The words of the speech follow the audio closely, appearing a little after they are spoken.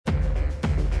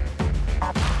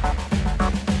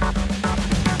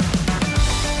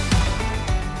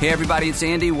Hey everybody, it's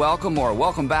Andy.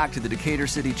 Welcome back to the Decatur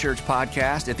City Church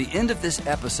podcast. At the end of this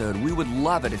episode, we would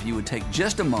love it if you would take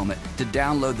just a moment to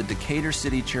download the Decatur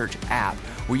City Church app,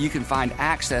 where you can find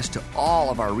access to all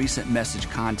of our recent message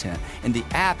content. And the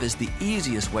app is the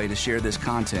easiest way to share this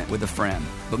content with a friend.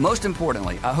 But most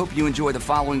importantly, I hope you enjoy the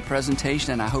following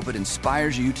presentation, and I hope it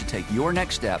inspires you to take your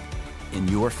next step in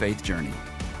your faith journey.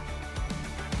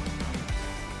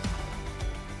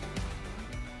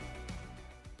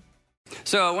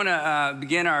 So I want to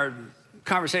begin our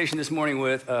conversation this morning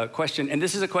with a question, and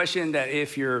this is a question that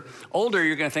if you're older,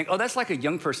 you're going to think, oh, that's like a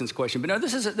young person's question. But no,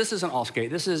 this is an all-skate.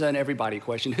 This is an everybody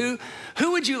question. Who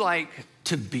would you like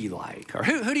to be like? Or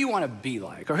who do you want to be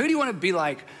like? Or who do you want to be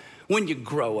like when you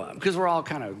grow up? Because we're all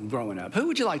kind of growing up. Who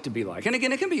would you like to be like? And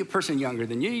again, it can be a person younger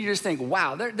than you. You just think,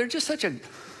 wow, they're just such a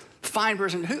fine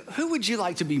person. Who would you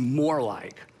like to be more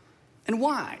like? And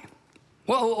why?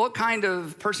 Well, what kind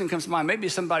of person comes to mind? Maybe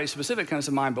somebody specific comes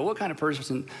to mind, but what kind of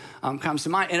person comes to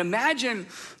mind? And imagine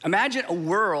a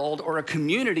world or a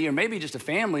community, or maybe just a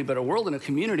family, but a world and a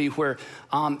community where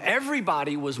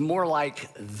everybody was more like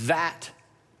that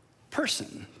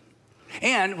person.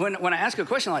 And when I ask a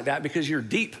question like that, because you're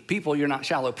deep people, you're not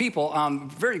shallow people,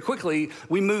 very quickly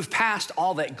we move past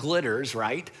all that glitters,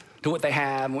 right? To what they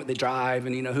have and what they drive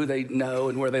and who they know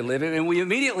and where they live. And we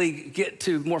immediately get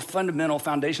to more fundamental,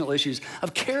 foundational issues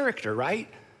of character, right?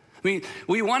 I mean,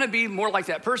 we want to be more like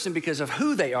that person because of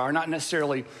who they are, not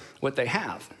necessarily what they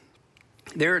have.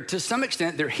 To some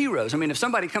extent, they're heroes. I mean, if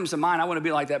somebody comes to mind, I want to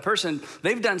be like that person,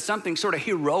 they've done something sort of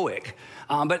heroic.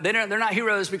 But they're not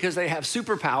heroes because they have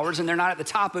superpowers, and they're not at the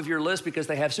top of your list because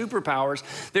they have superpowers.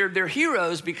 They're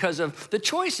heroes because of the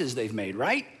choices they've made,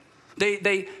 right?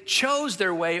 They chose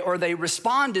their way, or they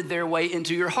responded their way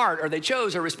into your heart, or they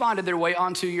chose or responded their way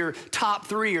onto your top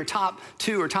 3 or top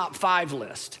 2 or top 5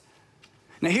 list.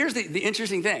 Now here's the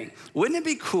interesting thing. Wouldn't it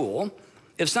be cool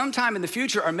if sometime in the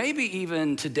future, or maybe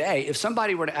even today, if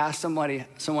somebody were to ask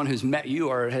someone who's met you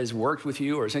or has worked with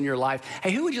you or is in your life,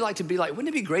 hey, who would you like to be like? Wouldn't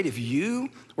it be great if you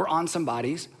were on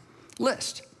somebody's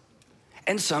list?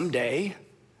 And someday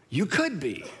you could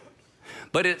be.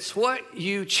 But it's what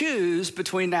you choose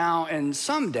between now and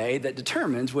someday that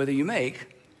determines whether you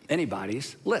make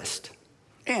anybody's list.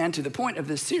 And to the point of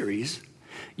this series,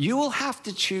 you will have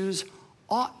to choose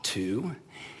ought to,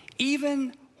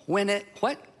 even when it,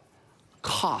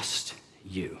 cost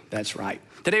you. That's right.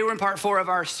 Today we're in part 4 of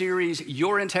our series,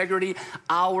 Your Integrity,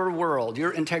 Our World.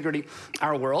 Your Integrity,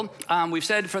 Our World. We've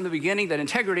said from the beginning that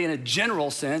integrity in a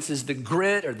general sense is the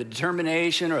grit or the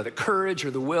determination or the courage or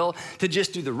the will to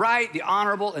just do the right, the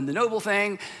honorable, and the noble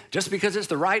thing, just because it's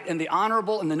the right and the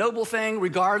honorable and the noble thing,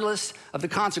 regardless of the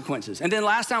consequences. And then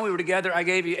last time we were together, I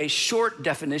gave you a short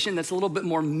definition that's a little bit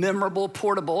more memorable,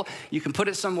 portable. You can put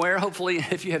it somewhere. Hopefully,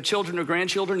 if you have children or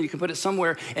grandchildren, you can put it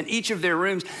somewhere in each of their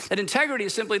rooms. That integrity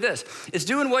is simply this.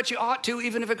 It's doing what you ought to,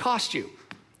 even if it costs you.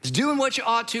 It's doing what you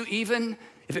ought to, even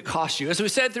if it costs you. As we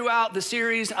said throughout the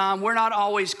series, we're not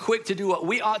always quick to do what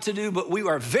we ought to do, but we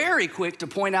are very quick to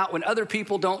point out when other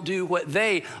people don't do what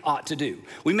they ought to do.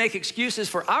 We make excuses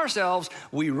for ourselves.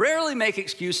 We rarely make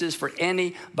excuses for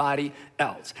anybody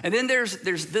else. And then there's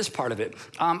this part of it.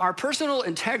 Our personal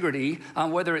integrity,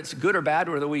 whether it's good or bad,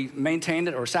 whether we maintain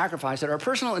it or sacrifice it, our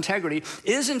personal integrity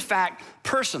is in fact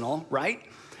personal, right?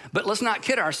 But let's not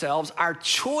kid ourselves. Our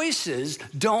choices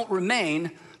don't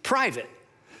remain private.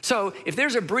 So if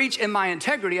there's a breach in my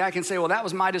integrity, I can say, well, that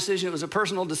was my decision. It was a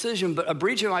personal decision, but a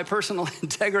breach of my personal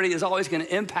integrity is always going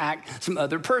to impact some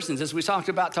other persons. As we talked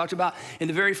about in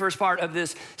the very first part of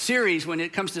this series, when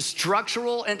it comes to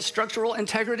structural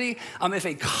integrity, if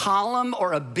a column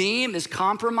or a beam is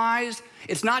compromised,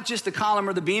 it's not just the column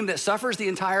or the beam that suffers, the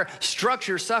entire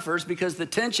structure suffers because the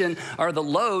tension or the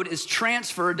load is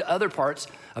transferred to other parts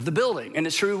of the building. And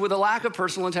it's true with a lack of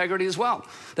personal integrity as well.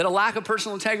 That a lack of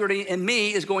personal integrity in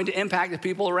me is going to impact the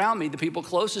people around me, the people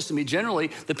closest to me,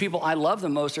 generally the people I love the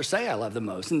most or say I love the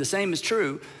most. And the same is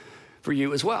true for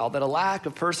you as well, that a lack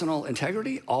of personal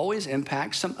integrity always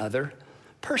impacts some other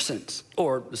persons.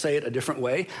 Or to say it a different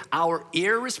way, our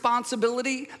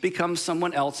irresponsibility becomes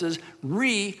someone else's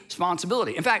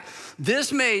responsibility. In fact,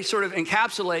 this may sort of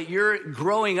encapsulate your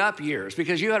growing up years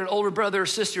because you had an older brother or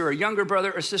sister or a younger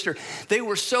brother or sister. They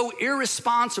were so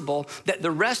irresponsible that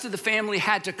the rest of the family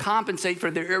had to compensate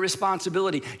for their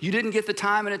irresponsibility. You didn't get the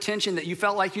time and attention that you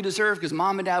felt like you deserved because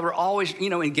mom and dad were always,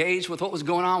 engaged with what was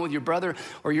going on with your brother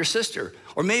or your sister.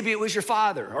 Or maybe it was your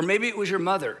father, or maybe it was your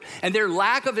mother. And their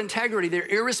lack of integrity, their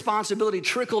irresponsibility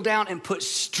trickled down and put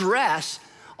stress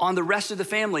on the rest of the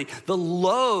family. The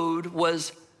load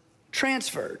was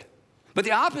transferred. But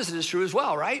the opposite is true as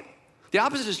well, right? The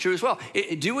opposite is true as well.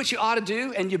 Do what you ought to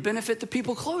do and you benefit the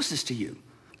people closest to you.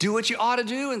 Do what you ought to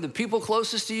do and the people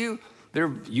closest to you,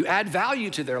 you add value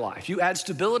to their life. You add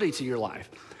stability to your life.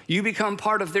 You become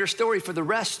part of their story for the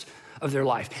rest of their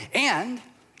life. And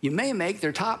you may make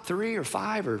their top 3 or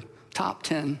 5 or top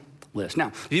 10 list. Now,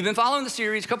 if you've been following the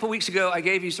series, a couple weeks ago, I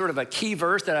gave you sort of a key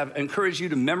verse that I've encouraged you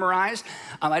to memorize.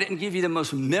 I didn't give you the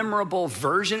most memorable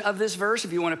version of this verse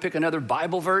if you want to pick another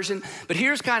Bible version, but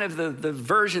here's kind of the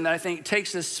version that I think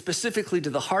takes us specifically to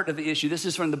the heart of the issue. This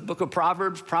is from the book of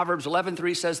Proverbs. Proverbs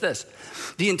 11:3 says this: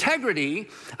 the integrity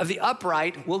of the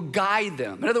upright will guide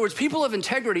them. In other words, people of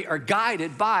integrity are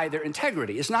guided by their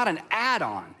integrity. It's not an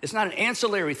add-on. It's not an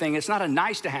ancillary thing. It's not a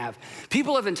nice to have.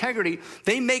 People of integrity,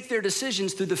 they make their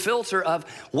decisions through the filter of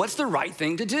what's the right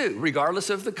thing to do, regardless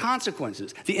of the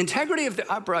consequences. The integrity of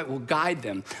the upright will guide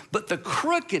them, but the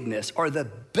crookedness or the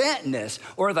bentness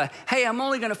or the, hey, I'm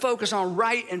only gonna focus on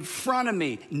right in front of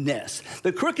me-ness,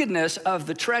 the crookedness of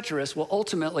the treacherous will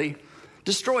ultimately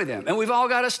destroy them. And we've all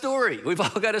got a story. We've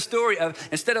all got a story of,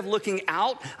 instead of looking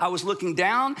out, I was looking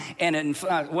down, and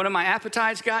one of my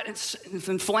appetites got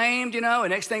inflamed, and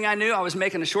next thing I knew, I was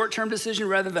making a short-term decision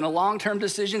rather than a long-term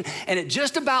decision, and it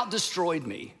just about destroyed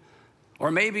me. Or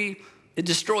maybe it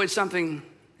destroyed something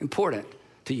important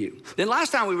to you. Then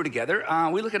last time we were together,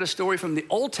 we looked at a story from the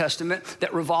Old Testament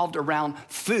that revolved around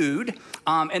food,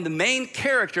 and the main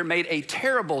character made a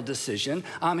terrible decision.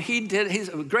 He's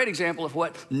a great example of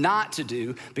what not to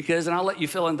do, because, and I'll let you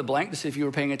fill in the blank to see if you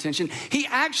were paying attention, he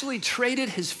actually traded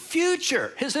his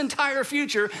future, his entire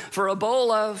future, for a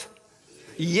bowl of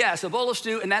yes, a bowl of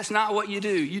stew, and that's not what you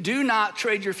do. You do not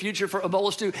trade your future for a bowl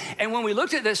of stew. And when we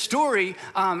looked at this story,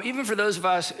 even for those of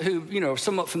us who, are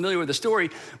somewhat familiar with the story,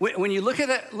 when you look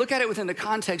at it within the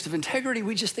context of integrity,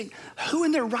 we just think, who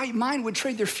in their right mind would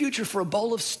trade their future for a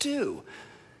bowl of stew?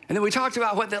 And then we talked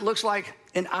about what that looks like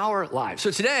in our lives. So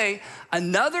today,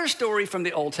 another story from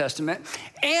the Old Testament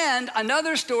and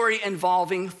another story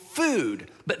involving food.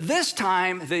 But this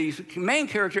time, the main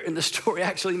character in the story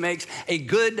actually makes a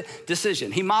good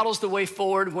decision. He models the way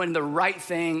forward when the right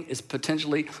thing is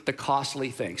potentially the costly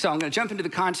thing. So I'm gonna jump into the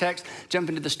context, jump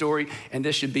into the story, and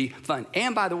this should be fun.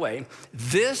 And by the way,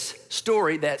 this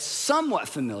story that's somewhat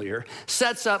familiar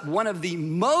sets up one of the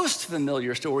most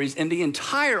familiar stories in the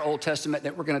entire Old Testament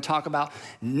that we're gonna talk about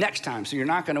next time. So you're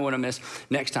not gonna wanna miss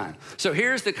next time. So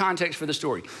here's the context for the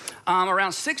story.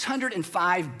 Around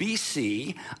 605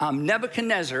 BC,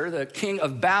 Nebuchadnezzar, the king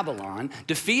of Babylon,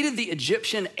 defeated the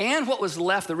Egyptian and what was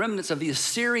left, the remnants of the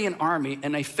Assyrian army,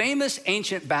 in a famous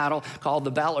ancient battle called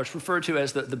the battle, or it's referred to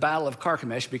as the Battle of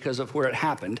Carchemish because of where it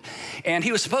happened. And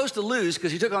he was supposed to lose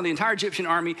because he took on the entire Egyptian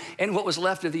army and what was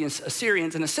left of the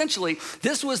Assyrians. And essentially,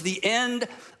 this was the end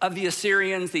of the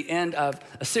Assyrians, the end of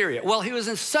Assyria. Well, he was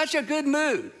in such a good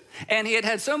mood, and he had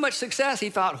had so much success, he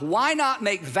thought, why not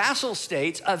make vassal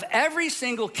states of every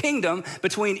single kingdom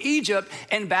between Egypt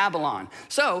and Babylon?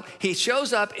 So he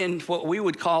shows up in what we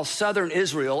would call southern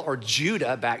Israel, or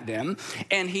Judah back then,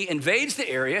 and he invades the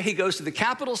area. He goes to the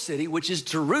capital city, which is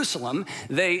Jerusalem.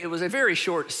 It was a very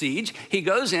short siege. He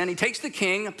goes in, he takes the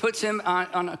king, puts him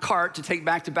on a cart to take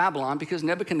back to Babylon, because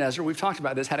Nebuchadnezzar, we've talked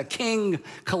about this, had a king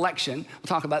collection. We'll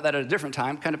talk about that at a different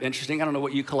time. Kind of interesting. I don't know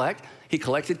what you collect. He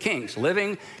collected kings,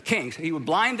 living kings. He would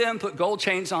blind them, put gold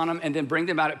chains on them, and then bring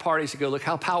them out at parties to go, look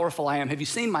how powerful I am. Have you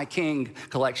seen my king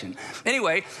collection?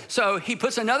 Anyway, so he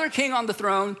puts another king on the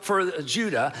throne for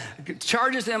Judah,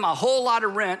 charges them a whole lot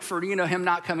of rent for him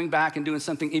not coming back and doing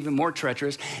something even more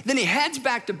treacherous. Then he heads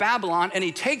back to Babylon and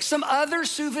he takes some other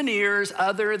souvenirs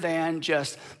other than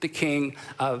just the king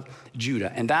of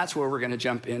Judah. And that's where we're gonna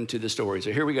jump into the story.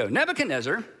 So here we go.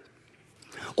 Nebuchadnezzar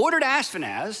ordered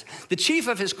Ashpenaz, the chief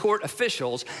of his court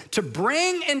officials, to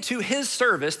bring into his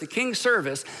service, the king's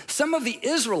service, some of the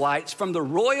Israelites from the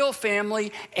royal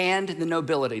family and the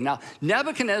nobility. Now,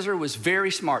 Nebuchadnezzar was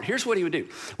very smart. Here's what he would do.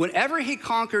 Whenever he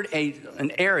conquered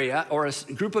an area or a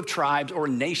group of tribes or a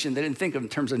nation, they didn't think of in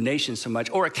terms of nations so much,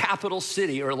 or a capital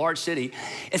city or a large city,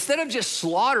 instead of just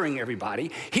slaughtering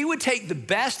everybody, he would take the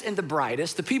best and the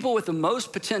brightest, the people with the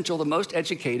most potential, the most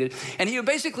educated, and he would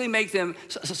basically make them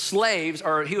slaves,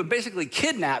 or he would basically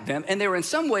kidnap them, and in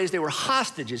some ways they were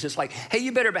hostages. It's like, hey,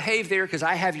 you better behave there because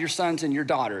I have your sons and your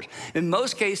daughters. In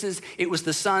most cases, it was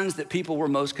the sons that people were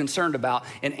most concerned about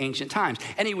in ancient times.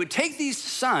 And he would take these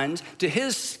sons to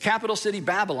his capital city,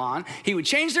 Babylon. He would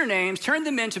change their names, turn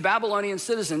them into Babylonian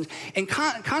citizens, and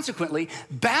consequently,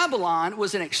 Babylon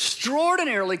was an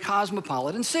extraordinarily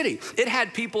cosmopolitan city. It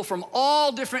had people from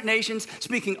all different nations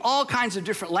speaking all kinds of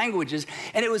different languages,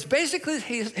 and it was basically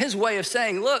his way of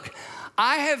saying, look,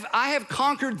 I have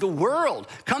conquered the world.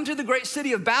 Come to the great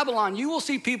city of Babylon. You will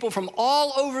see people from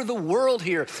all over the world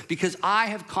here because I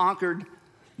have conquered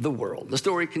the world. The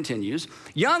story continues.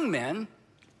 Young men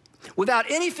without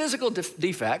any physical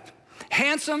defect,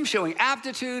 handsome, showing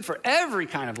aptitude for every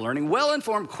kind of learning,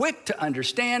 well-informed, quick to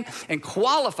understand, and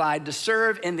qualified to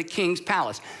serve in the king's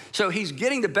palace. So he's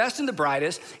getting the best and the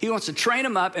brightest. He wants to train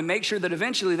them up and make sure that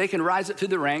eventually they can rise up through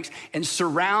the ranks and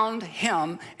surround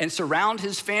him and surround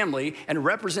his family and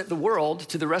represent the world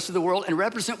to the rest of the world and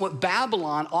represent what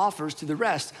Babylon offers to the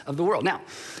rest of the world. Now,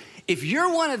 if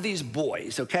you're one of these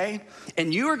boys, okay,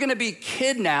 and you are gonna be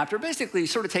kidnapped or basically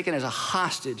sort of taken as a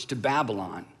hostage to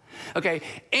Babylon, okay,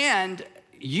 and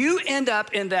you end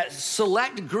up in that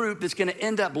select group that's gonna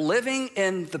end up living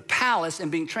in the palace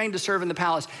and being trained to serve in the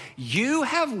palace, you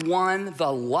have won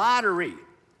the lottery.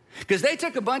 Because they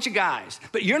took a bunch of guys,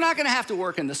 but you're not gonna have to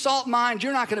work in the salt mines,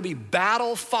 you're not gonna be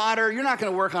battle fodder, you're not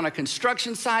gonna work on a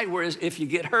construction site, whereas if you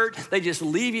get hurt, they just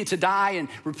leave you to die and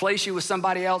replace you with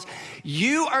somebody else.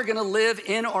 You are gonna live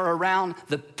in or around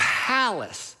the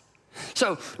palace.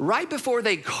 So right before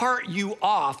they cart you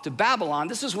off to Babylon,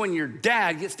 this is when your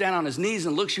dad gets down on his knees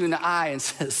and looks you in the eye and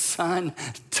says, son,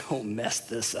 don't mess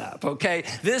this up, okay?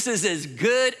 This is as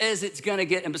good as it's gonna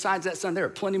get. And besides that, son, there are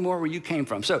plenty more where you came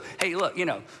from. So, hey, look,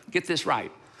 get this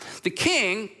right. The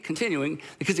king, continuing,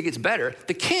 because it gets better,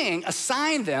 the king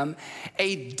assigned them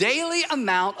a daily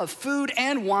amount of food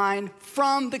and wine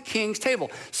from the king's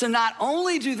table. So not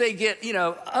only do they get,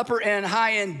 upper and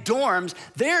high end dorms,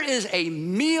 there is a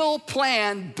meal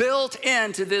plan built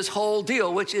into this whole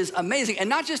deal, which is amazing. And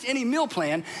not just any meal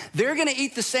plan, they're gonna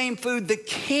eat the same food the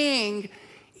king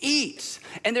eats,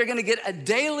 and they're gonna get a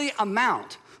daily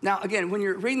amount. Now, again, when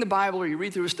you're reading the Bible or you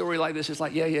read through a story like this, it's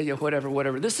like, yeah,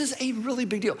 whatever. This is a really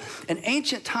big deal. In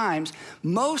ancient times,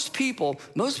 most people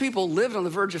lived on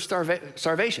the verge of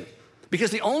starvation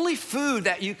because the only food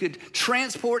that you could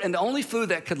transport and the only food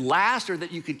that could last or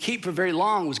that you could keep for very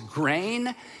long was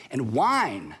grain and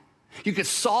wine. You could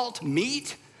salt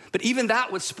meat, but even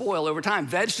that would spoil over time.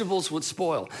 Vegetables would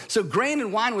spoil. So grain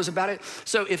and wine was about it.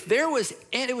 So if there was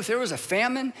a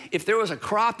famine, if there was a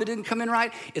crop that didn't come in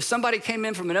right, if somebody came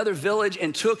in from another village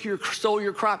and stole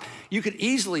your crop, you could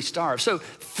easily starve. So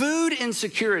food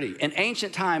insecurity in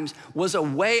ancient times was a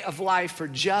way of life for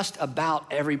just about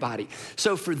everybody.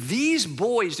 So for these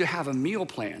boys to have a meal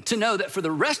plan, to know that for the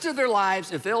rest of their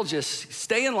lives, if they'll just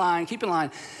stay in line, keep in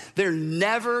line, they're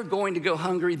never going to go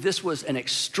hungry. This was an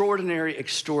extraordinary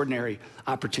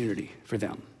opportunity for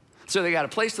them. So they got a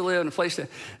place to live and a place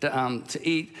to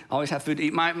eat, always have food to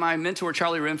eat. My mentor,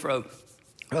 Charlie Renfro,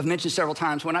 I've mentioned several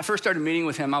times, when I first started meeting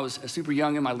with him, I was super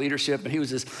young in my leadership, and he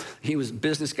was a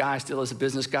business guy, still is a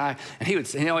business guy, and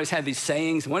he always had these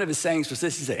sayings. One of his sayings was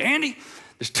this: he said, Andy,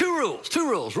 there's two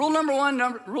rules. Rule number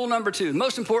one, rule number two,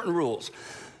 most important rules.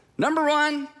 Number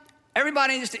one,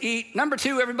 everybody needs to eat. Number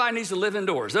two, everybody needs to live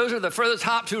indoors. Those are the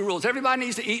top two rules. Everybody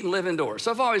needs to eat and live indoors.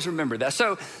 So I've always remembered that.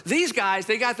 So these guys,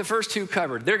 they got the first two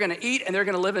covered. They're gonna eat and they're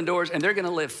gonna live indoors and they're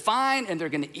gonna live fine and they're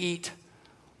gonna eat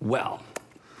well.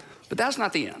 But that's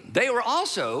not the end. They were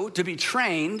also to be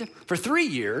trained for 3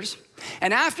 years,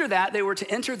 and after that, they were to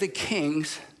enter the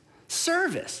king's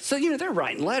service. So, they're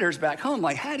writing letters back home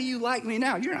like, how do you like me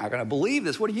now? You're not gonna believe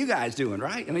this. What are you guys doing,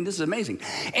 right? I mean, this is amazing.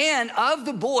 And of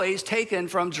the boys taken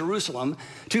from Jerusalem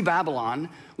to Babylon,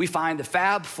 we find the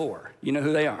Fab Four. You know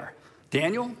who they are?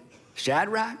 Daniel,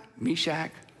 Shadrach,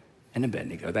 Meshach, and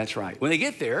Abednego. That's right. When they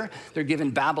get there, they're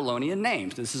given Babylonian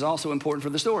names. This is also important for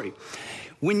the story.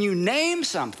 When you name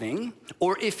something,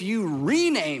 or if you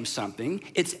rename something,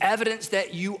 it's evidence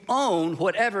that you own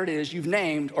whatever it is you've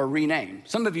named or renamed.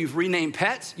 Some of you've renamed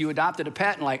pets. You adopted a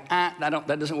pet and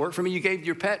that doesn't work for me. You gave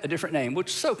your pet a different name, which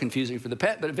is so confusing for the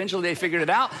pet, but eventually they figured it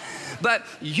out. But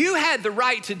you had the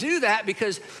right to do that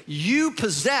because you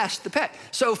possessed the pet.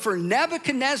 So for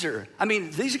Nebuchadnezzar,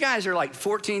 these guys are like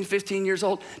 14, 15 years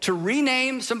old. To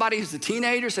rename somebody who's a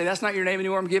teenager, say, that's not your name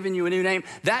anymore, I'm giving you a new name.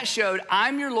 That showed,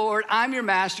 I'm your Lord, I'm your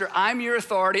master, I'm your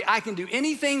authority. I can do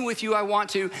anything with you I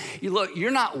want to.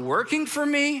 You're not working for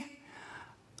me.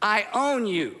 I own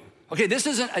you. Okay, this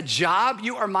isn't a job.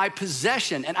 You are my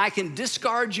possession, and I can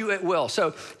discard you at will.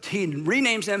 So he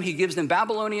renames them. He gives them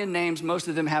Babylonian names. Most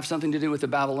of them have something to do with the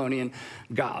Babylonian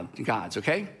gods,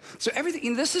 okay? So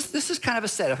everything, this is kind of a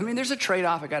setup. There's a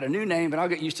trade-off. I got a new name, but I'll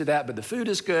get used to that. But the food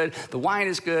is good. The wine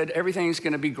is good. Everything's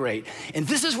going to be great. And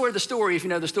this is where the story, if you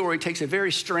know the story, takes a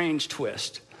very strange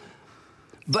twist.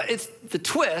 But it's the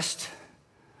twist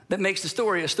that makes the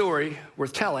story a story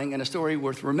worth telling and a story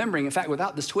worth remembering. In fact,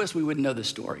 without this twist, we wouldn't know this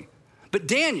story. But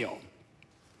Daniel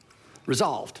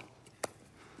resolved.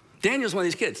 Daniel's one of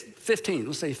these kids, 15,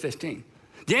 let's say 15.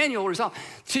 Daniel resolved.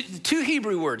 Two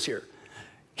Hebrew words here.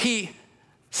 He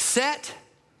set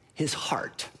his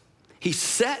heart. He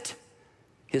set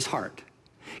his heart.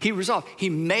 He resolved. He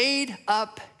made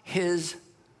up his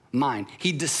mind.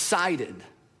 He decided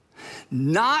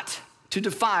not to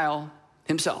defile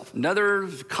himself. Another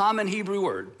common Hebrew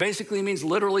word basically means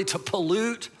literally to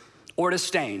pollute or to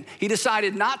stain. He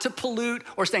decided not to pollute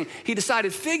or stain. He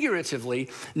decided figuratively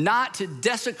not to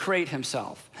desecrate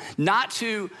himself, not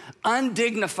to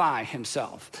undignify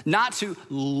himself, not to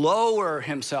lower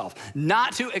himself,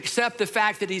 not to accept the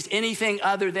fact that he's anything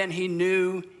other than he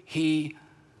knew he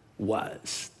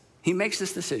was. He makes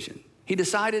this decision. He'd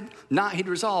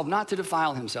resolved not to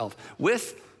defile himself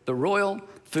with the royal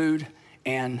food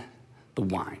and the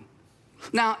wine.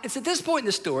 Now, it's at this point in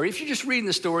the story, if you're just reading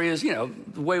the story as, the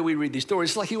way we read these stories,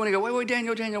 it's like you want to go, wait,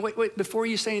 Daniel, wait, before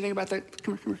you say anything about that,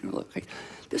 come here, look. Okay,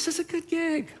 this is a good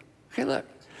gig. Okay, look.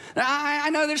 Now,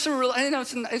 I know there's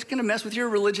it's going to mess with your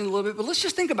religion a little bit, but let's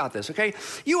just think about this, okay?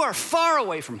 You are far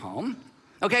away from home.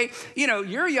 Okay,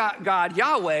 your God,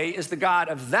 Yahweh, is the God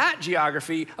of that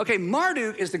geography. Okay,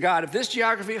 Marduk is the God of this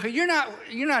geography. Okay, you're not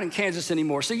in Kansas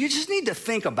anymore, so you just need to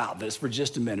think about this for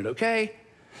just a minute, okay?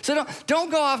 So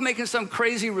don't go off making some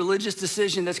crazy religious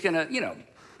decision that's gonna,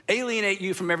 alienate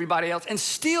you from everybody else and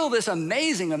steal this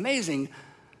amazing, amazing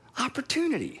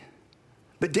opportunity.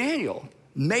 But Daniel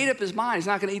made up his mind. He's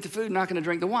not gonna eat the food, not gonna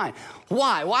drink the wine.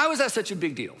 Why? Why was that such a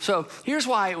big deal? So here's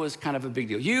why it was kind of a big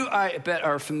deal. You, I bet,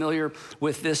 are familiar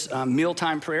with this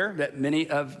mealtime prayer that many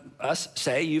of us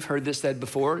say. You've heard this said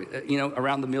before,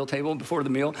 around the meal table, before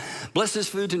the meal. Bless this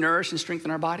food to nourish and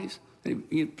strengthen our bodies.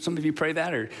 Some of you pray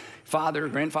that, or father or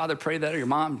grandfather pray that, or your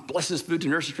mom, bless this food to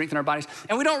nourish and strengthen our bodies.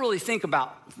 And we don't really think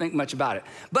much about it.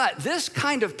 But this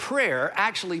kind of prayer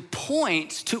actually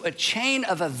points to a chain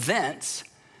of events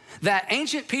that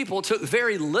ancient people took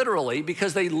very literally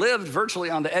because they lived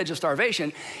virtually on the edge of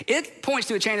starvation. It points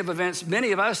to a chain of events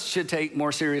many of us should take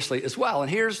more seriously as well. And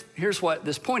here's what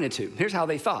this pointed to. Here's how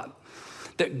they thought.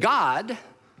 That God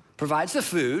provides the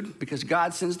food because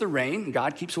God sends the rain,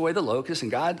 God keeps away the locusts,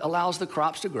 and God allows the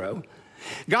crops to grow.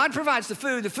 God provides the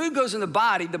food goes in the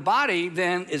body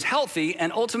then is healthy,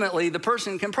 and ultimately the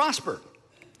person can prosper.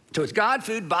 So it's God,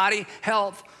 food, body,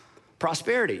 health,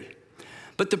 prosperity.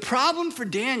 But the problem for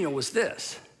Daniel was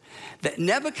this, that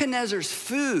Nebuchadnezzar's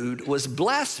food was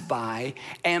blessed by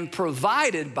and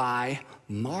provided by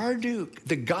Marduk,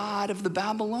 the god of the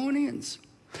Babylonians.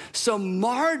 So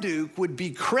Marduk would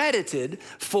be credited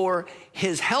for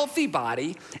his healthy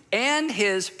body and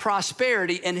his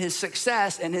prosperity and his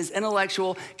success and his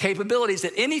intellectual capabilities.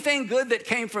 That anything good that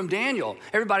came from Daniel,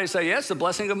 everybody would say, yes, the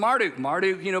blessing of Marduk.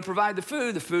 Marduk, provide the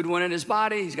food went in his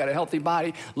body, he's got a healthy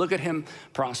body, look at him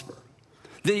prosper.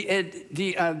 The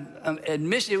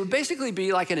admission, it would basically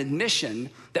be like an admission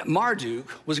that Marduk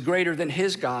was greater than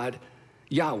his God,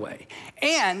 Yahweh.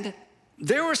 And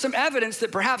there was some evidence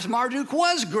that perhaps Marduk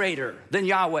was greater than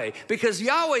Yahweh because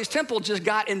Yahweh's temple just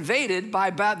got invaded by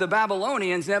the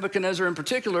Babylonians, Nebuchadnezzar in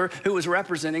particular, who was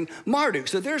representing Marduk.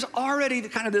 So there's already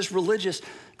kind of this religious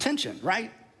tension,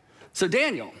 right? So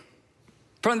Daniel,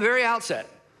 from the very outset,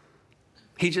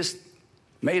 he just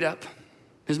made up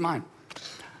his mind.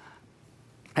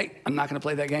 Hey, I'm not gonna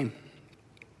play that game.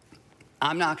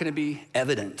 I'm not gonna be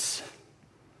evidence.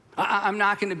 I'm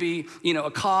not gonna be,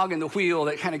 a cog in the wheel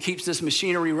that kind of keeps this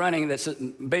machinery running that's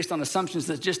based on assumptions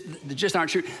that just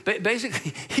aren't true. But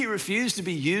basically, he refused to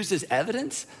be used as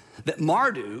evidence that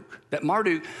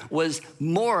Marduk was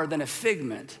more than a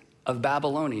figment of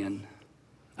Babylonian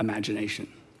imagination.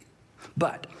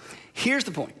 But here's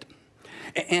the point.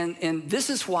 And this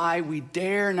is why we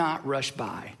dare not rush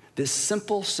by this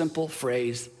simple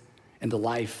phrase in the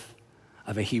life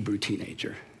of a Hebrew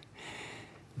teenager.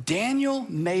 Daniel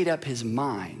made up his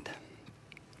mind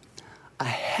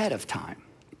ahead of time.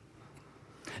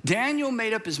 Daniel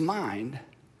made up his mind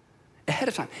ahead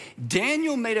of time.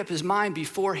 Daniel made up his mind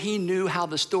before he knew how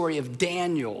the story of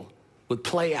Daniel would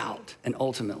play out and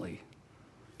ultimately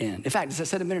end. In fact, as I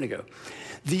said a minute ago,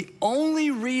 the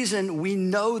only reason we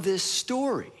know this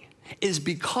story is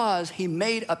because he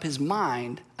made up his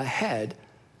mind ahead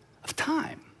of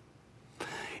time.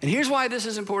 And here's why this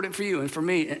is important for you and for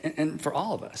me and for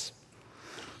all of us.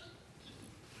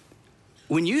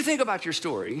 When you think about your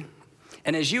story,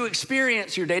 and as you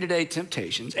experience your day-to-day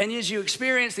temptations, and as you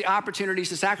experience the opportunities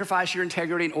to sacrifice your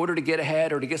integrity in order to get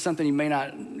ahead or to get something you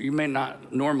may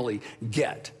not normally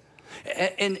get,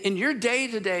 in your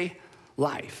day-to-day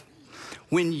life,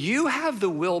 when you have the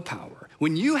willpower,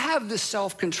 when you have the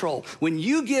self-control, when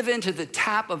you give into the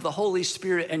tap of the Holy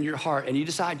Spirit in your heart and you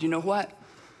decide, you know what?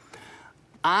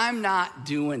 I'm not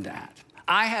doing that.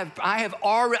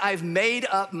 I've made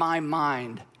up my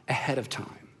mind ahead of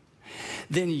time,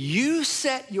 then you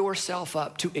set yourself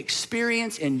up to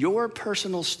experience in your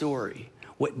personal story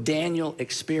what Daniel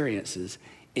experiences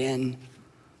in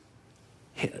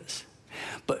his.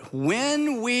 But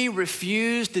when we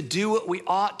refuse to do what we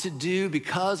ought to do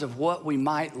because of what we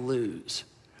might lose,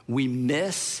 we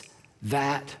miss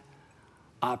that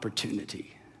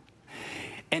opportunity.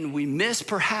 And we miss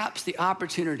perhaps the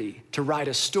opportunity to write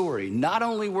a story not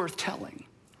only worth telling,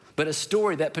 but a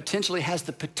story that potentially has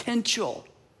the potential,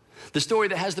 the story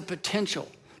that has the potential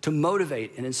to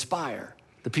motivate and inspire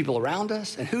the people around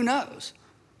us, and who knows,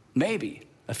 maybe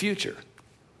a future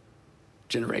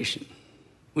generation.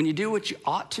 When you do what you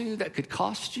ought to, that could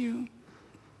cost you.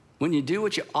 When you do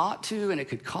what you ought to and it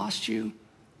could cost you,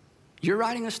 you're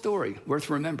writing a story worth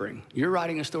remembering. You're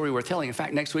writing a story worth telling. In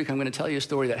fact, next week I'm going to tell you a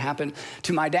story that happened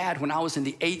to my dad when I was in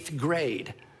the 8th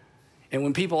grade. And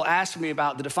when people ask me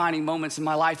about the defining moments in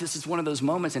my life, this is one of those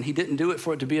moments, and he didn't do it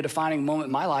for it to be a defining moment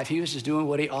in my life. He was just doing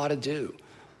what he ought to do.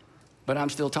 But I'm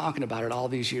still talking about it all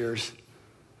these years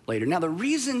later. Now, the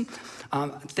reason I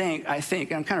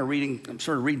think, I'm kind of reading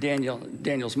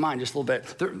Daniel's mind just a little bit.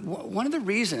 One of the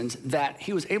reasons that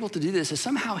he was able to do this is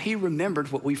somehow he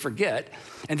remembered what we forget,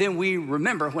 and then we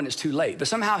remember when it's too late. But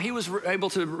somehow he was able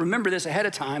to remember this ahead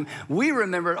of time. We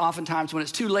remember it oftentimes when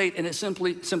it's too late, and it's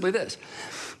simply this,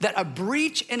 that a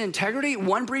breach in integrity,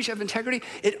 one breach of integrity,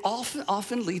 it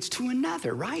often leads to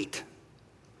another, right?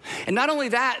 And not only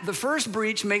that, the first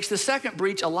breach makes the second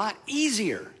breach a lot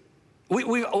easier.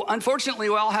 Unfortunately,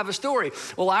 we all have a story.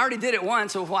 Well, I already did it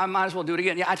once, so I might as well do it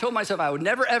again. Yeah, I told myself I would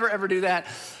never, ever, ever do that,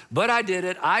 but I did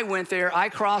it. I went there, I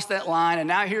crossed that line, and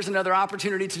now here's another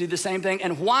opportunity to do the same thing.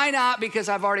 And why not? Because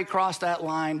I've already crossed that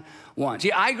line once.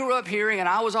 Yeah, I grew up hearing, and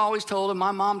I was always told, and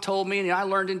my mom told me, and I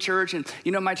learned in church, and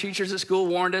my teachers at school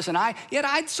warned us, and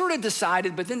I'd sort of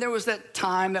decided, but then there was that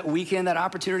time, that weekend, that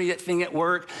opportunity, that thing at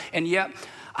work, and yet,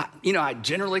 I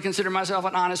generally consider myself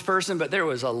an honest person, but there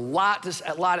was a lot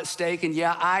at stake. And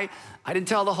yeah, I didn't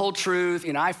tell the whole truth.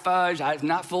 I fudged.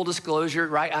 Not full disclosure,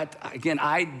 right?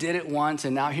 I did it once,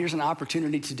 and now here's an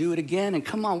opportunity to do it again. And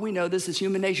come on, we know this is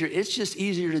human nature. It's just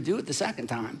easier to do it the second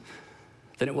time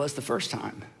than it was the first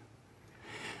time.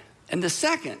 And the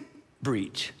second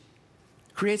breach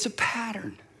creates a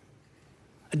pattern,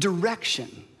 a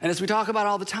direction. And as we talk about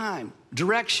all the time,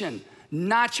 direction,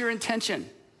 not your intention.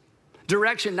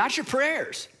 Direction, not your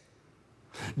prayers.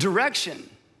 Direction,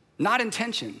 not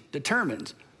intention,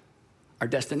 determines our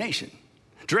destination.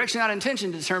 Direction, not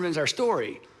intention, determines our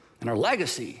story and our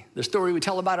legacy, the story we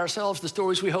tell about ourselves, the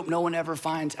stories we hope no one ever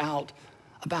finds out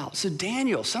about. So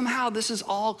Daniel, somehow this is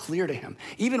all clear to him.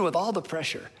 Even with all the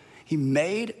pressure, he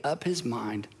made up his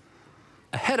mind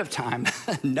ahead of time,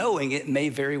 knowing it may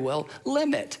very well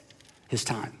limit his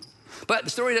time. But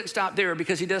the story doesn't stop there,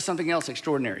 because he does something else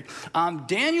extraordinary.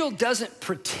 Daniel doesn't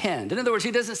pretend. In other words, he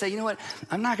doesn't say, you know what,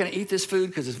 I'm not going to eat this food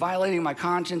because it's violating my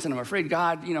conscience, and I'm afraid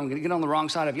God, I'm going to get on the wrong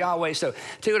side of Yahweh. So tell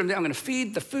you what I'm doing, I'm going to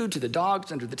feed the food to the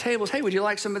dogs under the tables. Hey, would you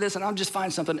like some of this? And I'll just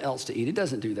find something else to eat. He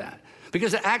doesn't do that,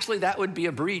 because actually that would be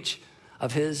a breach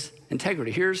of his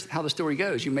integrity. Here's how the story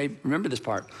goes. You may remember this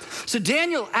part. So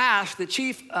Daniel asked the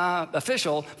chief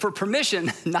official for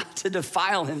permission not to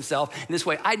defile himself in this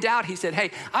way. I doubt he said, hey,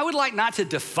 I would like not to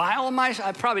defile myself.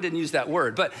 I probably didn't use that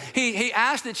word, but he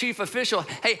asked the chief official,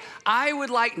 hey, I would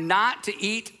like not to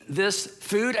eat this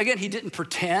food. Again, he didn't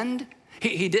pretend.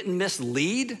 He didn't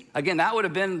mislead. Again, that would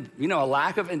have been, a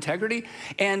lack of integrity.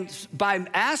 And by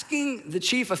asking the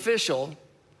chief official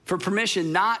for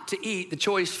permission not to eat the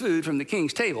choice food from the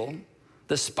king's table,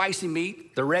 the spicy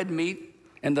meat, the red meat,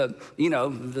 and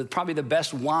probably the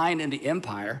best wine in the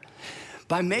empire,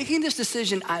 by making this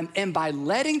decision and by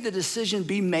letting the decision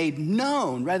be made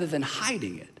known rather than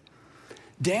hiding it,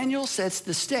 Daniel sets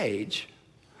the stage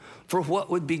for what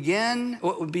would be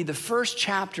the first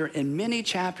chapter in many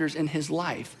chapters in his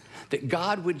life that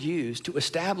God would use to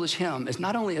establish him as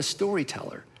not only a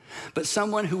storyteller, but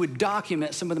someone who would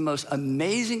document some of the most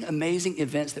amazing, amazing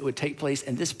events that would take place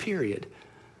in this period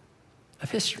of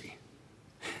history.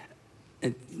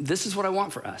 And this is what I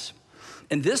want for us.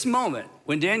 In this moment,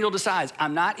 when Daniel decides,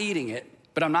 I'm not eating it,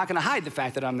 but I'm not going to hide the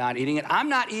fact that I'm not eating it. I'm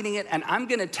not eating it, and I'm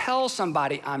going to tell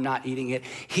somebody I'm not eating it.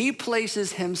 He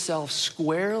places himself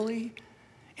squarely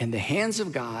in the hands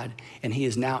of God, and he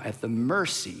is now at the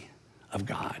mercy of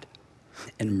God.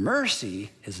 And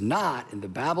mercy is not in the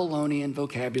Babylonian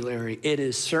vocabulary. It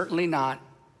is certainly not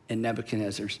in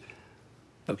Nebuchadnezzar's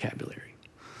vocabulary.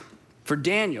 For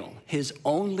Daniel, his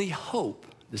only hope,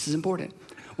 this is important,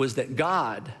 was that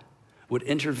God would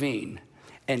intervene.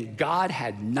 And God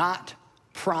had not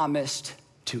promised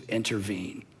to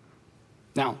intervene.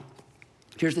 Now,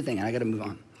 here's the thing, and I gotta move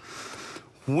on.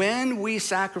 When we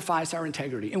sacrifice our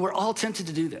integrity, and we're all tempted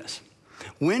to do this,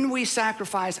 when we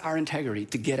sacrifice our integrity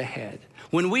to get ahead,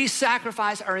 when we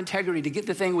sacrifice our integrity to get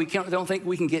the thing we don't think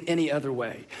we can get any other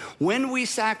way, when we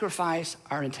sacrifice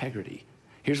our integrity,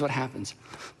 here's what happens.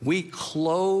 We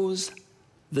close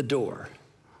the door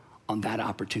on that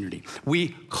opportunity. We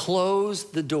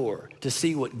close the door to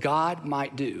see what God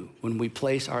might do when we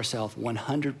place ourselves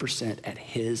 100% at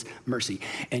his mercy.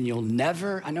 And you'll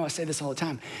never, I know I say this all the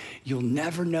time, you'll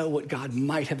never know what God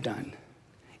might have done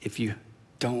if you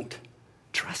don't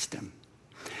trust him.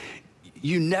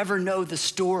 You never know the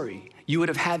story you would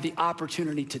have had the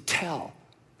opportunity to tell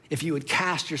if you would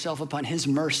cast yourself upon his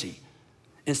mercy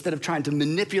instead of trying to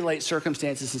manipulate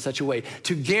circumstances in such a way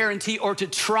to guarantee or to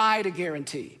try to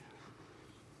guarantee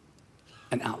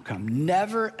an outcome.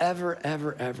 Never, ever,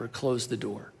 ever, ever close the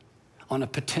door on a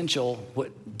potential,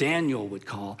 what Daniel would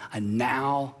call a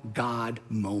now God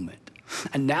moment.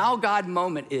 A now God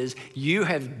moment is you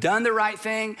have done the right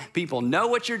thing, people know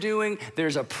what you're doing,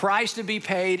 there's a price to be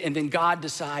paid, and then God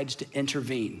decides to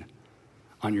intervene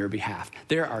on your behalf.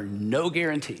 There are no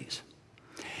guarantees.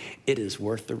 It is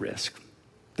worth the risk.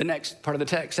 The next part of the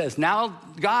text says, now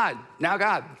God.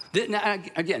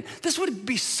 Again, this would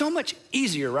be so much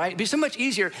easier, right? It'd be so much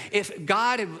easier if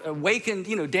God had awakened,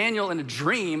 Daniel in a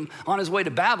dream on his way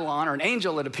to Babylon, or an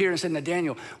angel had appeared and said, now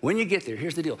Daniel, when you get there,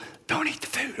 here's the deal. Don't eat the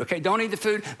food, okay? Don't eat the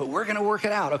food, but we're gonna work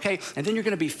it out, okay? And then you're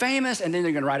gonna be famous, and then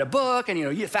you're gonna write a book,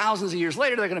 and thousands of years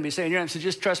later, they're gonna be saying, so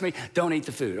just trust me, don't eat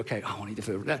the food, okay? I won't eat the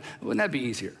food. Wouldn't that be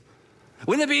easier?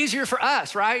 Wouldn't it be easier for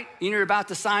us, right? You're about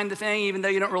to sign the thing, even though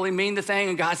you don't really mean the thing,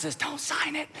 and God says, don't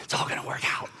sign it. It's all gonna work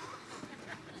out.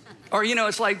 Or,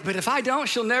 it's like, but if I don't,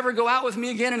 she'll never go out with me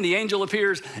again, and the angel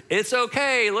appears. It's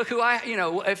okay, look who right?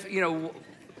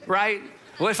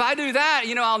 Well, if I do that,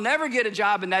 I'll never get a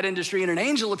job in that industry, and an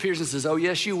angel appears and says, oh,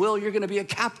 yes, you will. You're gonna be a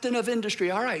captain of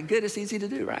industry. All right, good, it's easy to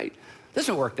do, right?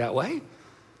 Doesn't work that way.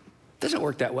 Doesn't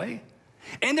work that way.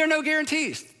 And there are no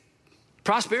guarantees.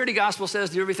 Prosperity gospel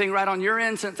says do everything right on your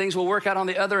end, so things will work out on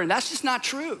the other, and that's just not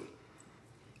true.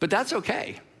 But that's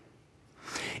okay.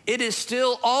 It is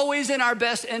still always in our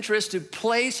best interest to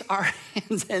place our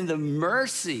hands in the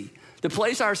mercy, to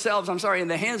place ourselves, in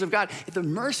the hands of God, at the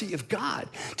mercy of God,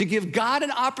 to give God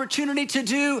an opportunity to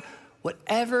do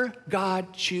whatever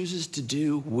God chooses to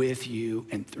do with you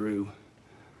and through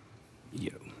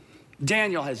you.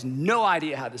 Daniel has no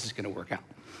idea how this is gonna work out.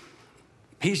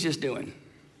 He's just doing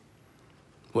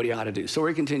what he ought to do. So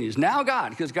he continues. Now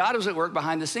God, because God was at work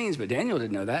behind the scenes, but Daniel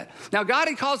didn't know that. Now God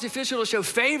had caused the official to show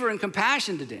favor and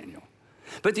compassion to Daniel.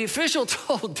 But the official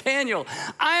told Daniel,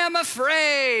 I am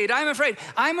afraid.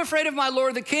 I'm afraid of my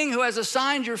lord the king, who has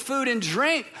assigned your food and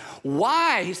drink.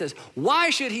 Why? He says, why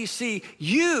should he see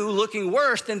you looking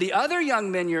worse than the other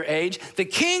young men your age? The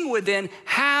king would then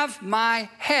have my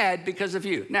head because of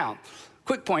you. Now,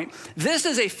 quick point. This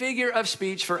is a figure of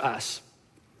speech for us.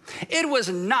 It was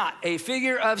not a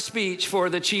figure of speech for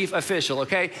the chief official,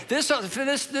 okay? This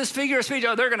figure of speech,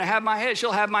 they're gonna have my head,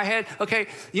 she'll have my head, okay?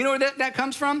 You know where that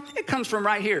comes from? It comes from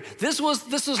right here. This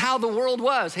is how the world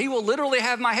was. He will literally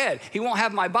have my head. He won't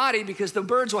have my body because the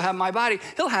birds will have my body.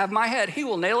 He'll have my head. He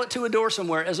will nail it to a door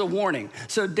somewhere as a warning.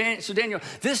 So Daniel,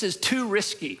 this is too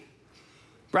risky,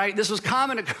 right? This was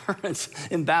common occurrence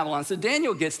in Babylon. So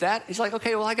Daniel gets that. He's like,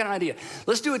 okay, well, I got an idea.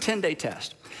 Let's do a 10-day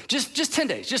test. Just 10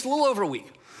 days, just a little over a week.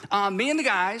 Me and the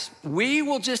guys, we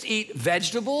will just eat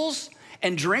vegetables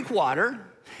and drink water.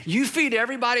 You feed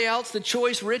everybody else the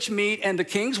choice rich meat and the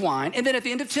king's wine. And then at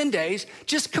the end of 10 days,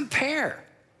 just compare.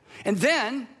 And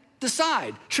then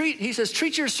decide. He says,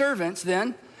 treat your servants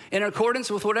then in accordance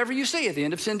with whatever you see. At the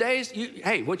end of 10 days,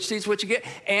 hey, what you see is what you get.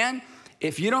 And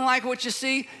if you don't like what you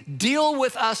see, deal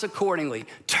with us accordingly.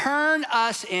 Turn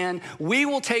us in. We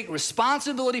will take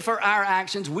responsibility for our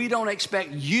actions. We don't expect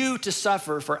you to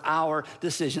suffer for our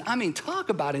decision. Talk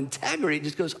about integrity. It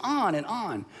just goes on and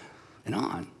on and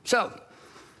on. So,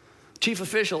 chief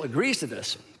official agrees to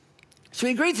this. So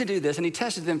he agreed to do this, and he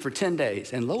tested them for 10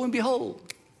 days. And lo and behold,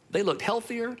 they looked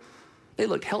healthier. They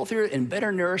looked healthier and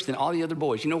better nourished than all the other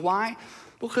boys. You know why?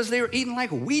 Because they were eating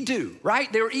like we do,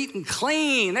 right? They were eating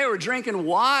clean. They were drinking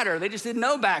water. They just didn't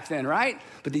know back then, right?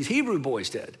 But these Hebrew boys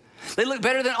did. They looked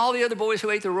better than all the other boys who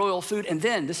ate the royal food. And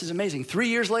then, this is amazing, 3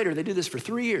 years later, they do this for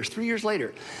 3 years. 3 years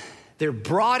later, they're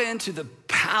brought into the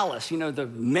palace, the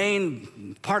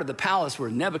main part of the palace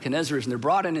where Nebuchadnezzar is, and they're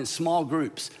brought in small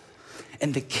groups.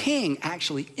 And the king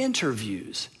actually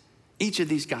interviews each of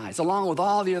these guys, along with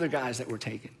all the other guys that were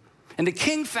taken. And the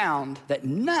king found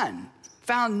none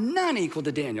equal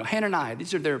to Daniel, Hananiah,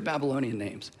 these are their Babylonian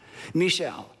names,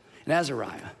 Mishael and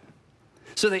Azariah.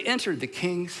 So they entered the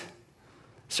king's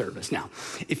service. Now,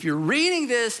 if you're reading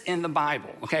this in the Bible,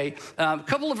 okay, a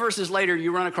couple of verses later,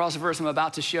 you run across a verse I'm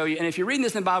about to show you. And if you're reading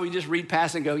this in the Bible, you just read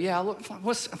past and go, yeah, look,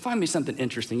 find me something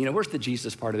interesting. You know, where's the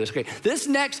Jesus part of this? Okay, this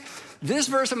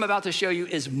verse I'm about to show you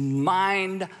is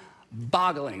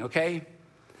mind-boggling, okay?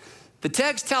 The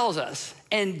text tells us,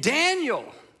 and Daniel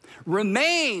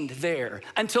remained there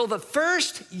until the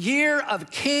first year of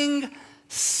King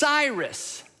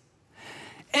Cyrus.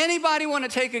 Anybody want to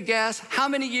take a guess how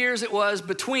many years it was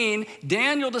between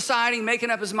Daniel deciding,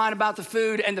 making up his mind about the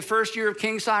food, and the first year of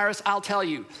King Cyrus? I'll tell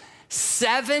you,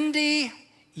 70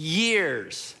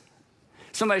 years.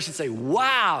 Somebody should say,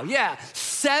 wow, yeah.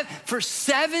 For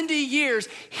 70 years,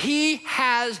 he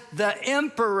has the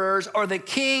emperor's or the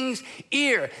king's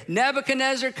ear.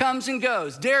 Nebuchadnezzar comes and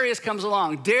goes. Darius comes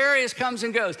along. Darius comes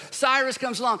and goes. Cyrus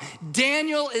comes along.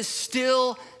 Daniel is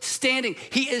still standing.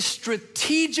 He is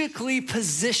strategically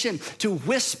positioned to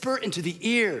whisper into the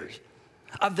ears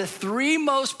of the three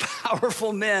most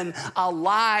powerful men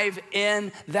alive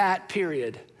in that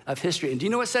period of history. And do you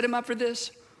know what set him up for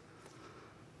this?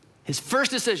 His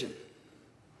first decision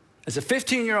as a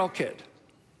 15-year-old kid,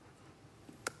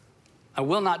 I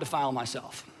will not defile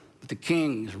myself with the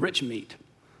king's rich meat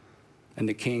and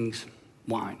the king's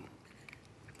wine.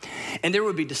 And there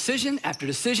would be decision after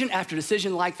decision after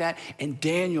decision like that, and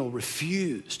Daniel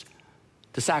refused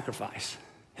to sacrifice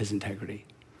his integrity.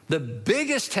 The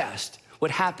biggest test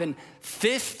would happen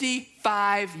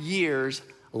 55 years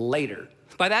later.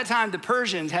 By that time, the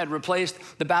Persians had replaced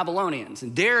the Babylonians,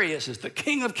 and Darius is the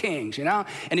king of kings, you know?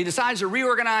 And he decides to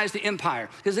reorganize the empire,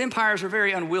 because empires are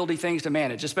very unwieldy things to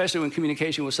manage, especially when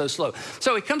communication was so slow.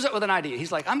 So he comes up with an idea.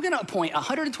 He's like, I'm gonna appoint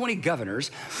 120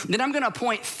 governors, then I'm gonna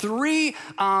appoint three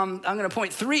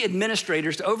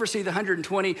administrators to oversee the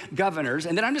 120 governors,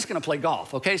 and then I'm just gonna play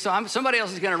golf, okay? So somebody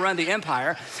else is gonna run the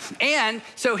empire. And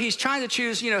so he's trying to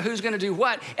choose, you know, who's gonna do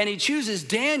what, and he chooses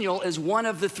Daniel as one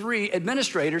of the three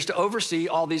administrators to oversee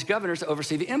all these governors to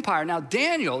oversee the empire. Now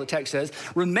Daniel, the text says,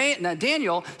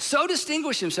 Daniel so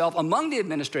distinguished himself among the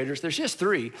administrators, there's just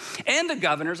three, and the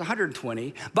governors,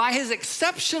 120, by his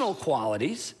exceptional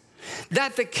qualities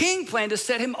that the king planned to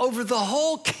set him over the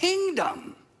whole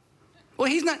kingdom. Well,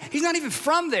 he's not even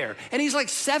from there, and he's like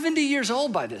 70 years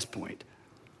old by this point.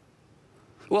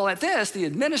 Well, at this, the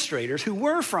administrators who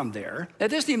were from there,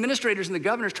 the administrators and the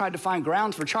governors tried to find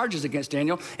grounds for charges against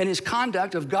Daniel and his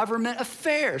conduct of government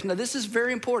affairs. Now, this is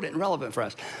very important and relevant for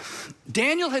us.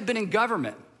 Daniel had been in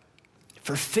government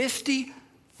for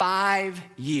 55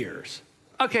 years.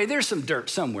 Okay, there's some dirt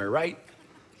somewhere, right?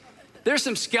 There's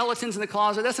some skeletons in the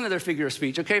closet. That's another figure of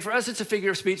speech, okay? For us, it's a figure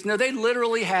of speech. No, they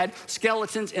literally had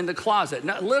skeletons in the closet.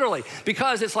 No, literally,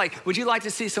 because it's like, would you like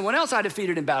to see someone else I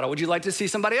defeated in battle? Would you like to see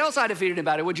somebody else I defeated in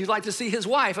battle? Would you like to see his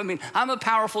wife? I mean, I'm a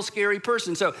powerful, scary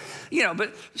person. So, you know,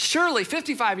 but surely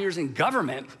 55 years in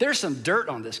government, there's some dirt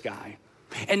on this guy.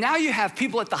 And now you have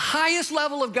people at the highest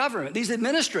level of government, these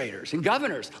administrators and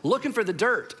governors, looking for the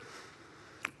dirt.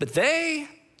 But they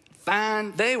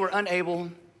were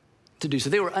unable to do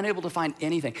so. They were unable to find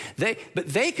anything. But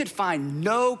they could find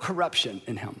no corruption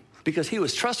in him because he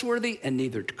was trustworthy and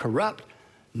neither corrupt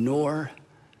nor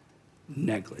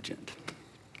negligent.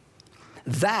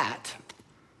 That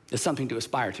is something to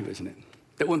aspire to, isn't it?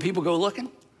 That when people go looking,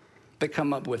 they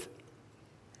come up with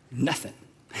nothing.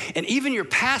 And even your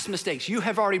past mistakes, you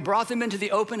have already brought them into the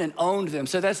open and owned them.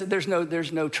 So there's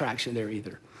no traction there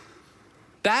either.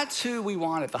 That's who we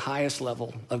want at the highest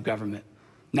level of government.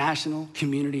 National,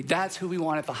 community, that's who we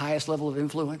want at the highest level of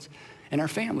influence, and our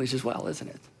families as well, isn't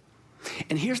it?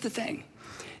 And here's the thing.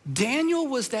 Daniel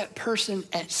was that person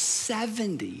at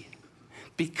 70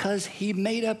 because he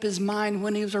made up his mind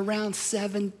when he was around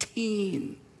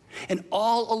 17. And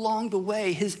all along the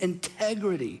way, his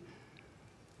integrity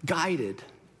guided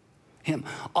him.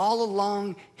 All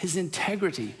along, his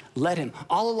integrity led him.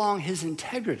 All along, his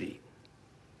integrity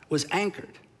was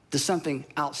anchored to something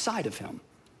outside of him.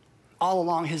 All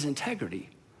along, his integrity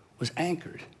was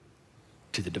anchored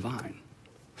to the divine.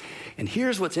 And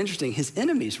here's what's interesting. His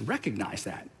enemies recognized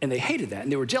that, and they hated that,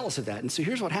 and they were jealous of that. And so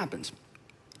here's what happens.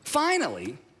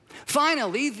 Finally,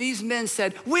 these men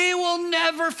said, we will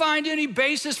never find any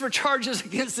basis for charges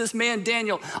against this man,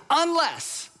 Daniel,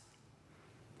 unless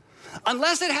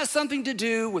it has something to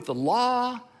do with the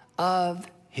law of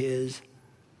his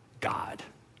God.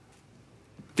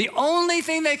 The only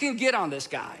thing they can get on this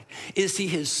guy is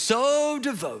he is so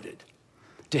devoted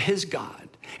to his God.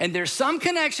 And there's some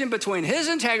connection between his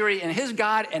integrity and his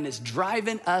God, and it's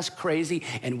driving us crazy.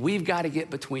 And we've got to get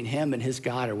between him and his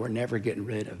God, or we're never getting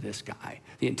rid of this guy.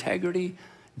 The integrity,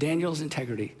 Daniel's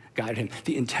integrity guided him.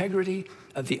 The integrity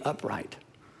of the upright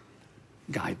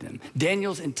guide them.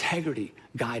 Daniel's integrity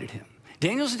guided him.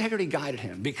 Daniel's integrity guided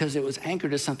him because it was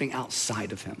anchored to something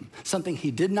outside of him, something he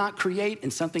did not create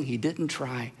and something he didn't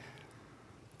try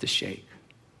to shake.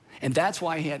 And that's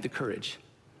why he had the courage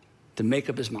to make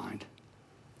up his mind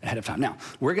ahead of time. Now,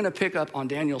 we're gonna pick up on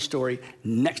Daniel's story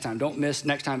next time. Don't miss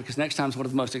next time, because next time is one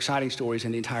of the most exciting stories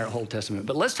in the entire Old Testament.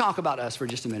 But let's talk about us for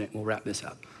just a minute. We'll wrap this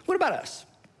up. What about us?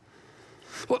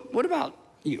 What about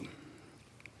you?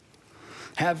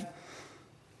 Have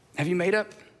you made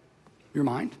up your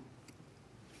mind?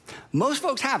 Most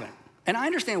folks haven't, and I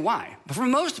understand why. But for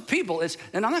most people,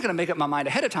 and I'm not gonna make up my mind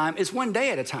ahead of time, it's one day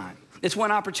at a time. It's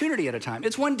one opportunity at a time.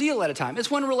 It's one deal at a time.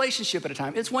 It's one relationship at a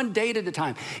time. It's one date at a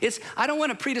time. I don't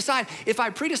wanna pre-decide. If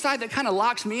I pre-decide, that kind of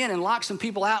locks me in and locks some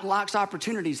people out and locks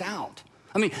opportunities out.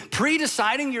 I mean,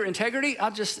 pre-deciding your integrity,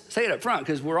 I'll just say it up front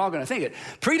because we're all gonna think it.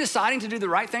 Pre-deciding to do the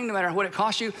right thing no matter what it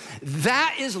costs you,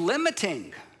 that is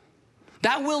limiting.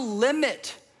 That will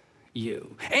limit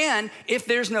you. And if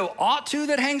there's no ought to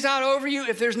that hangs out over you,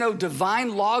 if there's no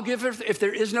divine lawgiver, if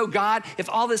there is no God, if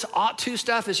all this ought to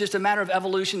stuff is just a matter of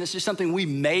evolution, it's just something we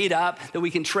made up that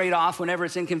we can trade off whenever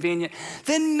it's inconvenient,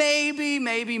 then maybe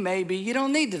you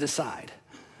don't need to decide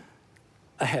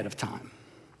ahead of time.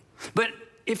 But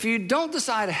if you don't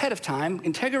decide ahead of time,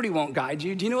 integrity won't guide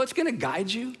you. Do you know what's gonna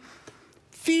guide you?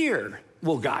 Fear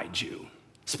will guide you.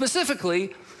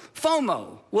 Specifically,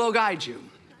 FOMO will guide you.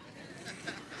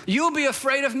 You'll be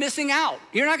afraid of missing out.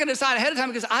 You're not gonna decide ahead of time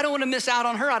because I don't wanna miss out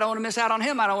on her. I don't wanna miss out on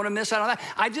him. I don't wanna miss out on that.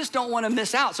 I just don't wanna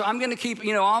miss out. So I'm gonna keep,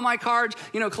 all my cards,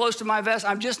 close to my vest.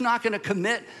 I'm just not gonna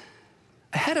commit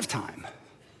ahead of time.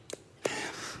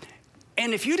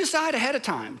 And if you decide ahead of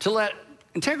time to let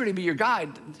integrity be your guide,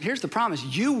 here's the promise: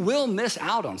 you will miss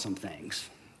out on some things.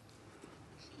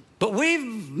 But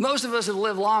most of us have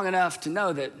lived long enough to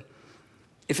know that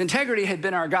if integrity had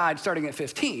been our guide starting at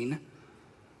 15,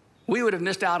 we would have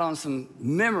missed out on some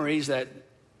memories that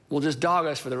will just dog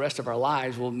us for the rest of our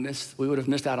lives. We would have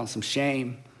missed out on some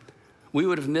shame. We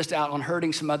would have missed out on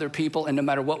hurting some other people, and no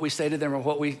matter what we say to them or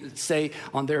what we say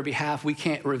on their behalf, we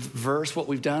can't reverse what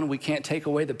we've done. We can't take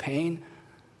away the pain.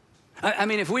 I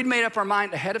mean, if we'd made up our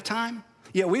mind ahead of time,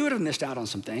 yeah, we would have missed out on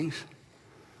some things.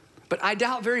 But I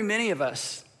doubt very many of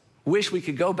us wish we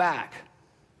could go back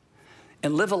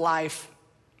and live a life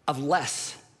of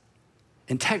less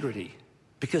integrity,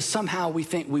 because somehow we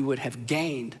think we would have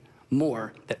gained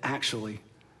more that actually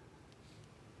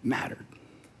mattered.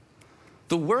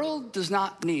 The world does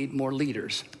not need more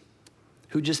leaders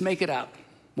who just make it up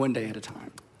one day at a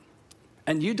time.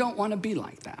 And you don't want to be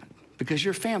like that, because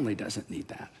your family doesn't need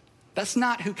that. That's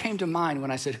not who came to mind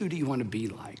when I said, who do you want to be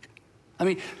like? I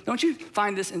mean, don't you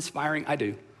find this inspiring? I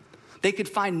do. They could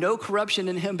find no corruption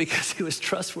in him because he was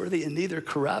trustworthy and neither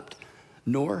corrupt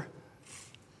nor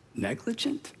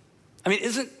negligent. I mean,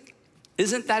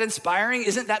 isn't that inspiring?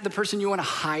 Isn't that the person you want to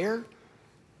hire?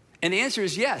 And the answer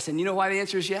is yes. And you know why the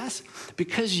answer is yes?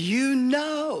 Because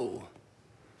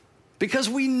because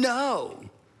we know.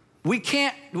 We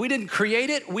didn't create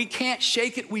it, we can't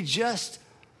shake it, we just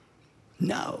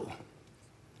know.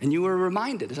 And you were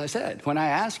reminded, as I said, when I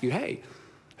asked you, hey,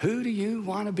 who do you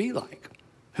want to be like?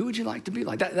 Who would you like to be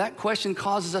like? That question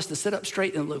causes us to sit up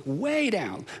straight and look way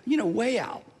down, way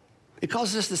out. It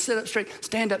causes us to sit up straight,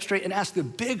 stand up straight, and ask the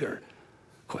bigger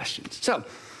questions. So,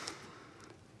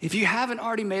 if you haven't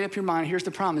already made up your mind, here's the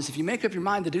promise. If you make up your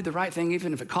mind to do the right thing,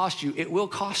 even if it costs you, it will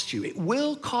cost you. It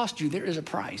will cost you. There is a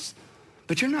price.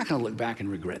 But you're not going to look back and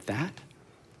regret that.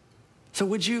 So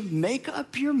would you make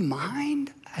up your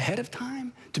mind ahead of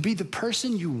time to be the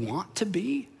person you want to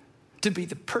be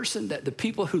the person that the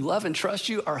people who love and trust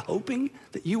you are hoping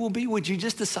that you will be? Would you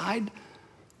just decide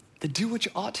to do what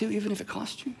you ought to, even if it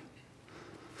costs you?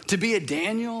 To be a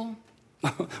Daniel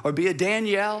or be a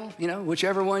Danielle,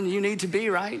 whichever one you need to be,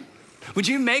 right? Would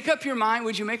you make up your mind?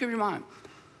 Would you make up your mind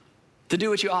to do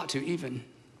what you ought to, even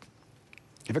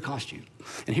if it costs you?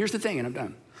 And here's the thing, and I'm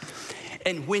done.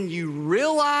 And when you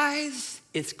realize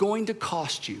it's going to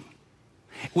cost you,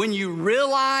 when you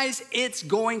realize it's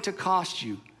going to cost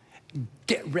you,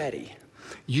 get ready.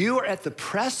 You are at the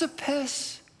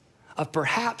precipice of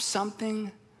perhaps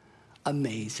something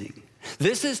amazing.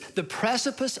 This is the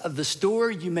precipice of the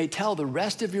story you may tell the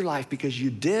rest of your life, because you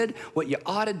did what you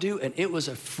ought to do and it was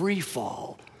a free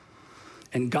fall.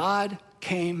 And God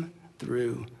came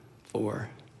through for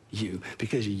you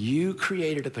because you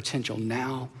created a potential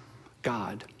now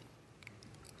God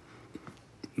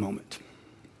moment.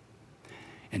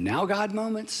 And now God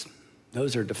moments,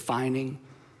 those are defining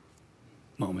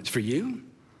moments for you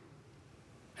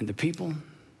and the people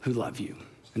who love you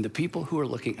and the people who are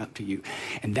looking up to you.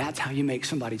 And that's how you make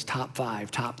somebody's top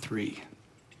 5, top 3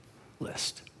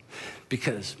 list.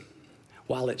 Because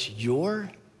while it's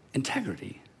your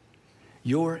integrity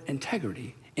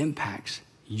impacts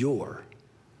your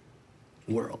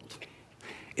world.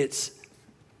 It's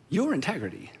your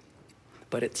integrity,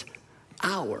 but it's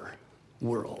our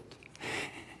world.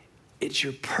 It's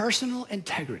your personal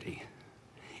integrity.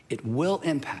 It will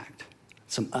impact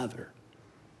some other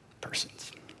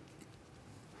persons.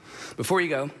 Before you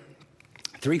go,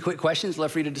 3 quick questions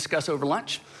left for you to discuss over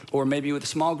lunch, or maybe with a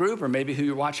small group, or maybe who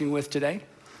you're watching with today.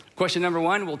 Question number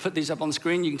 1, we'll put these up on the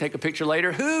screen. You can take a picture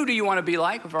later. Who do you want to be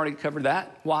like? We've already covered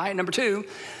that. Why? Number 2,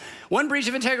 one breach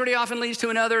of integrity often leads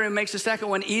to another and makes the second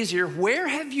one easier. Where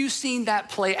have you seen that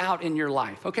play out in your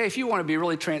life? Okay, if you want to be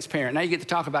really transparent, now you get to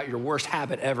talk about your worst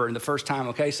habit ever in the first time,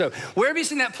 okay? So where have you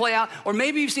seen that play out? Or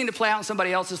maybe you've seen it play out in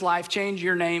somebody else's life. Change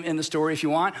your name in the story if you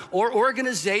want, or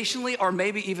organizationally, or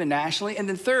maybe even nationally. And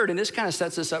then third, and this kind of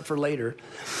sets us up for later,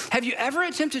 have you ever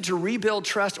attempted to rebuild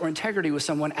trust or integrity with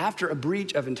someone after a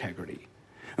breach of integrity?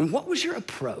 And what was your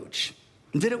approach?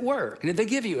 Did it work? And did they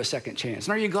give you a second chance?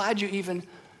 And are you glad you even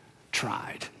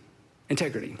tried?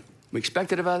 Integrity. We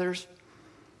expect it of others.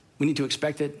 We need to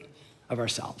expect it of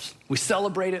ourselves. We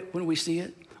celebrate it when we see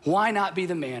it. Why not be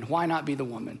the man? Why not be the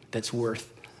woman that's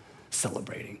worth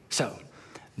celebrating? So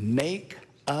make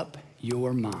up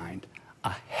your mind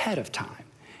ahead of time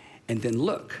and then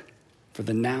look for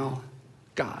the now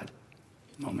God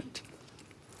moment.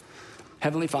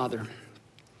 Heavenly Father,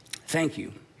 thank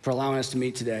you for allowing us to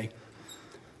meet today.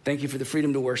 Thank you for the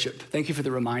freedom to worship. Thank you for the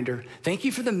reminder. Thank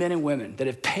you for the men and women that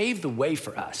have paved the way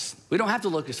for us. We don't have to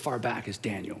look as far back as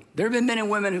Daniel. There have been men and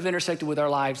women who've intersected with our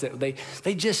lives that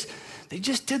they just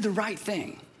did the right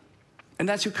thing. And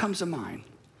that's who comes to mind.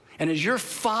 And as your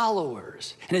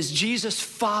followers, and as Jesus'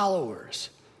 followers,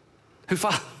 who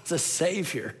follows a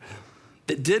Savior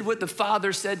that did what the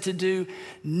Father said to do,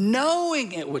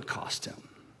 knowing it would cost him,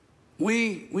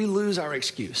 we lose our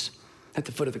excuse at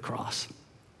the foot of the cross.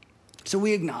 So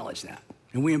we acknowledge that,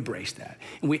 and we embrace that.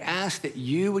 And we ask that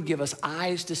you would give us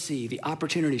eyes to see the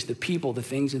opportunities, the people, the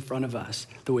things in front of us,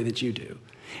 the way that you do,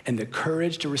 and the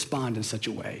courage to respond in such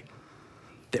a way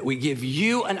that we give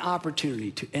you an opportunity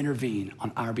to intervene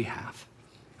on our behalf.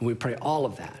 And we pray all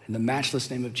of that in the matchless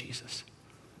name of Jesus.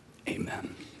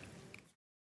 Amen.